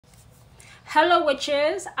Hello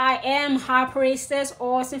witches, I am High Priestess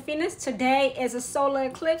or Phoenix. Today is a solar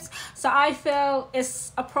eclipse, so I feel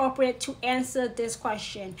it's appropriate to answer this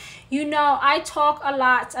question. You know, I talk a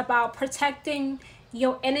lot about protecting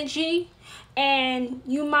your energy, and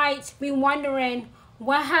you might be wondering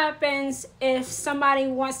what happens if somebody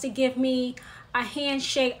wants to give me a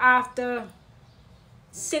handshake after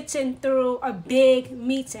sitting through a big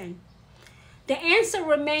meeting. The answer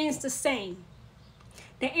remains the same.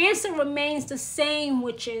 The answer remains the same,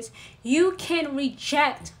 which is you can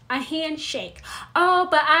reject a handshake. Oh,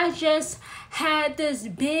 but I just had this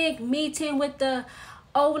big meeting with the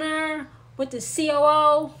owner, with the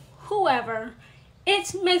COO, whoever.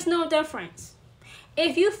 It makes no difference.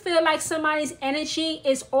 If you feel like somebody's energy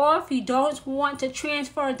is off, you don't want to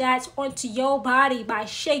transfer that onto your body by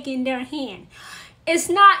shaking their hand. It's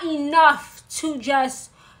not enough to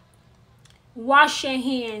just wash your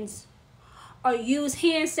hands or use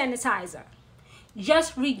hand sanitizer.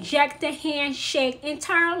 Just reject the handshake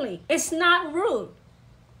entirely. It's not rude.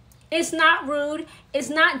 It's not rude. It's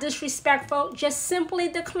not disrespectful. Just simply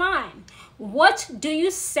decline. What do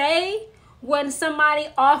you say when somebody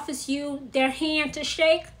offers you their hand to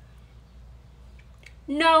shake?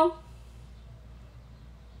 No.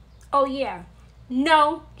 Oh yeah.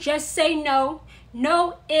 No. Just say no.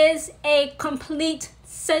 No is a complete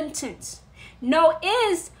sentence. No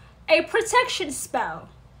is a protection spell.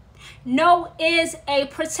 No is a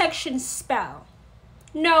protection spell.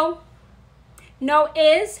 No. No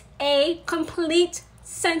is a complete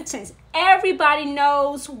sentence. Everybody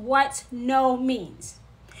knows what no means.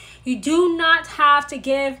 You do not have to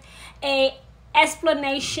give an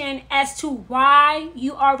explanation as to why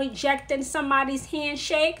you are rejecting somebody's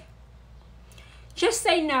handshake. Just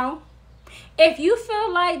say no. If you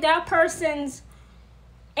feel like that person's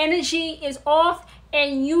energy is off,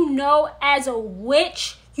 and you know as a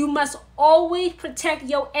witch, you must always protect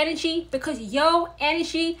your energy because your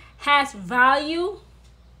energy has value,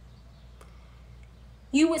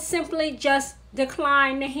 you would simply just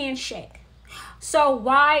decline the handshake. So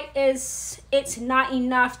why is it not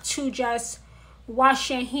enough to just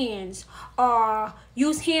wash your hands or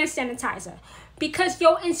use hand sanitizer? Because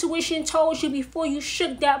your intuition told you before you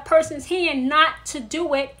shook that person's hand not to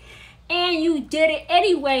do it, and you did it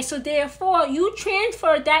anyway. So therefore, you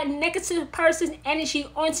transferred that negative person's energy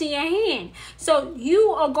onto your hand. So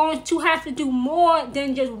you are going to have to do more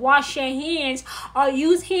than just wash your hands or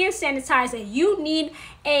use hand sanitizer. You need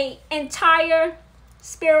an entire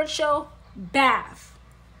spiritual bath.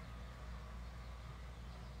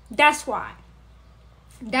 That's why.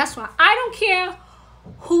 That's why. I don't care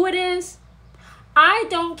who it is. I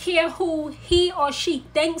don't care who he or she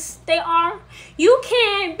thinks they are. You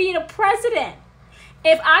can't be the president.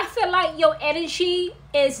 If I feel like your energy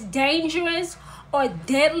is dangerous or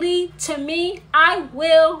deadly to me, I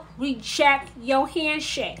will reject your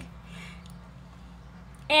handshake.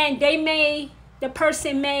 And the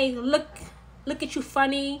person may look at you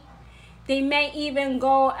funny. They may even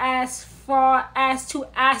go as far as to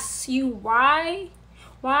ask you why.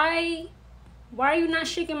 Why are you not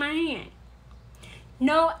shaking my hand?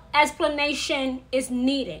 No explanation is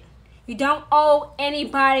needed. You don't owe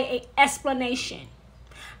anybody an explanation.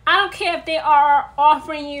 I don't care if they are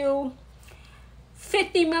offering you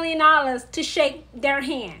 $50 million to shake their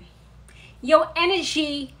hand. Your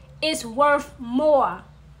energy is worth more.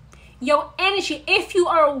 Your energy, if you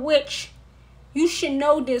are a witch, you should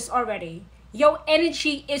know this already. Your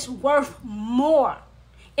energy is worth more.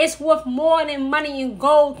 It's worth more than money and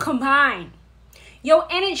gold combined. Your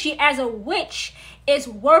energy as a witch is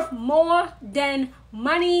worth more than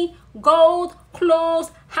money, gold,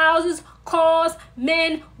 clothes, houses, cars,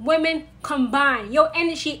 men, women combined. Your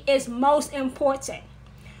energy is most important.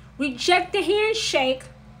 Reject the handshake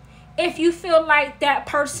if you feel like that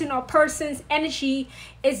person or person's energy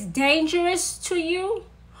is dangerous to you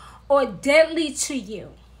or deadly to you.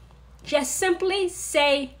 Just simply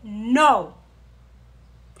say no.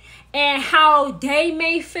 And how they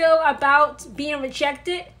may feel about being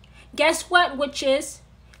rejected, guess what, witches?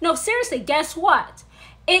 No, seriously, guess what?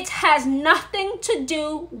 It has nothing to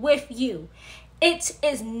do with you. It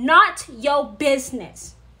is not your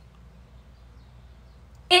business.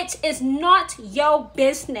 It is not your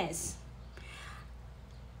business.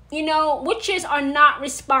 You know, witches are not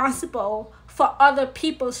responsible for other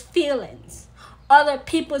people's feelings, other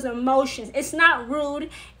people's emotions. It's not rude.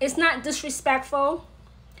 It's not disrespectful.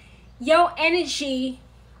 Your energy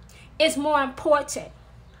is more important.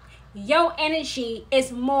 Your energy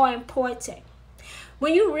is more important.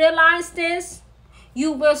 When you realize this,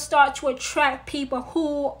 you will start to attract people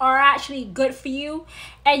who are actually good for you,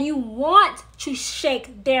 and you want to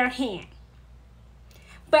shake their hand.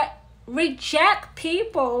 But reject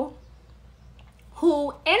people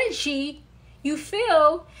who energy you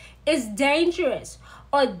feel is dangerous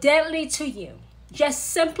or deadly to you. Just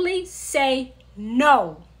simply say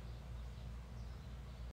no.